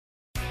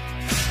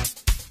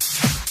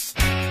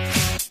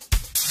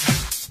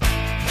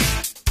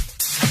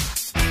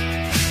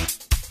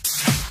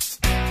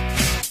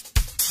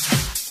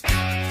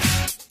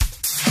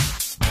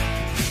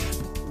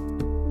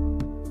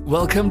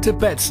Welcome to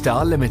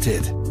BetStar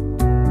Limited.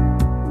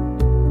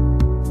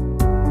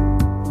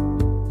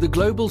 The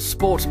global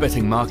sports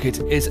betting market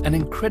is an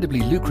incredibly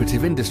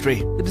lucrative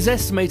industry that is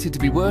estimated to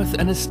be worth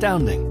an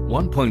astounding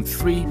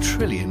 $1.3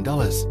 trillion.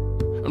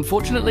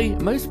 Unfortunately,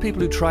 most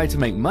people who try to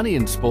make money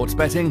in sports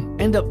betting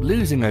end up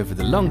losing over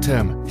the long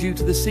term due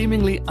to the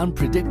seemingly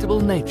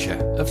unpredictable nature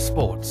of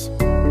sports.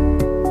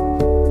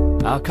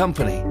 Our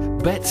company,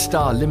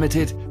 BetStar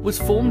Limited, was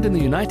formed in the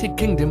United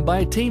Kingdom by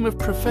a team of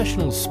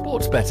professional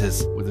sports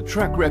bettors with a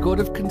track record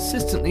of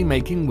consistently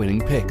making winning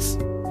picks.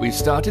 We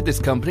started this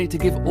company to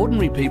give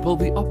ordinary people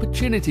the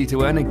opportunity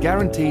to earn a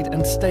guaranteed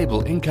and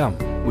stable income,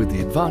 with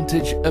the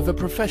advantage of a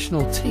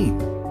professional team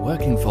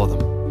working for them.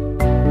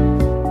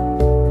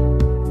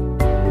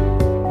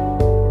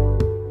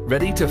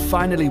 Ready to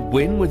finally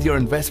win with your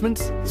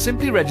investments?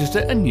 Simply register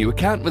a new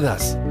account with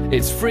us.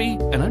 It's free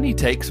and only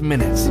takes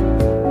minutes.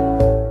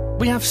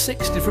 We have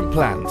 6 different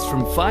plans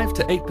from 5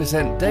 to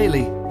 8%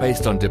 daily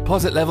based on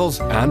deposit levels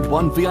and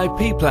one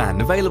VIP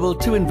plan available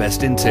to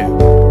invest into.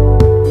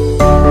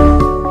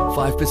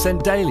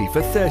 5% daily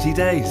for 30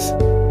 days.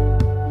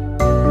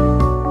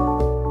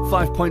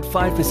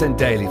 5.5%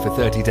 daily for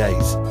 30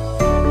 days.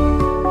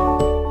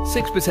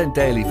 6%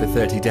 daily for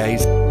 30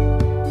 days.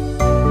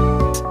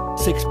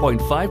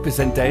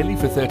 6.5% daily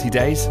for 30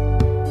 days.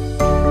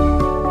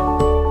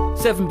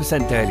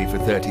 7% daily for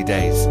 30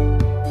 days.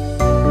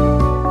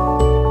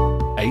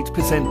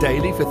 8%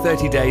 daily for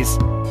 30 days,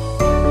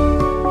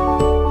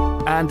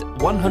 and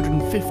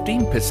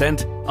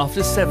 115%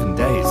 after 7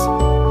 days.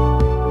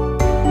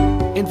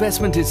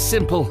 Investment is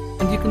simple,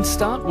 and you can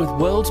start with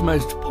world's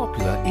most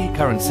popular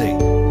e-currency.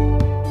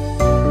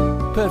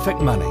 Perfect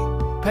money,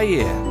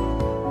 Payeer,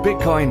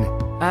 Bitcoin,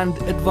 and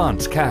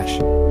advance cash.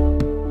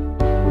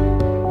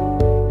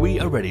 We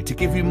are ready to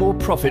give you more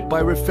profit by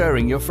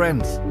referring your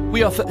friends.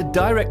 We offer a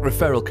direct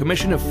referral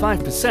commission of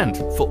 5%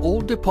 for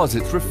all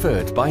deposits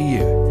referred by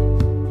you.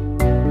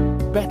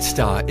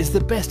 BetStar is the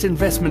best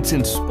investments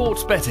in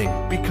sports betting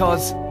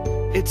because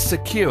it's a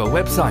secure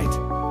website.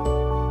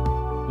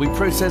 We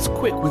process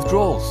quick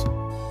withdrawals,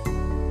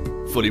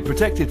 fully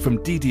protected from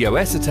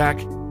DDoS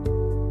attack,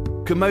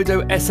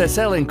 Komodo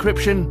SSL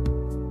encryption,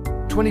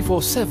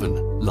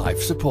 24/7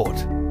 live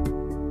support.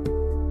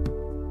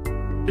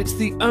 It's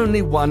the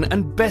only one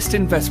and best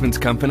investments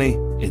company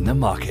in the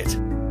market.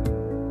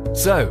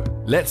 So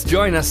let's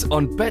join us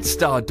on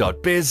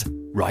betstar.biz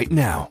right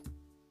now.